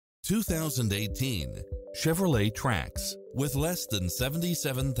2018 Chevrolet TRAX. With less than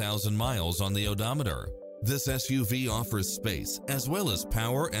 77,000 miles on the odometer, this SUV offers space as well as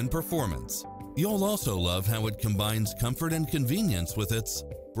power and performance. You'll also love how it combines comfort and convenience with its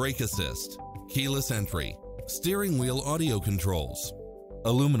brake assist, keyless entry, steering wheel audio controls,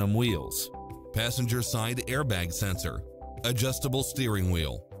 aluminum wheels, passenger side airbag sensor, adjustable steering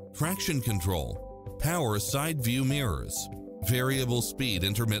wheel, traction control, power side view mirrors, variable speed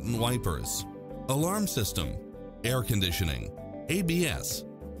intermittent wipers, alarm system, air conditioning, ABS,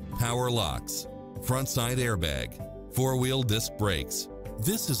 power locks, front side airbag, four-wheel disc brakes.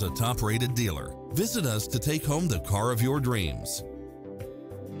 This is a top-rated dealer. Visit us to take home the car of your dreams.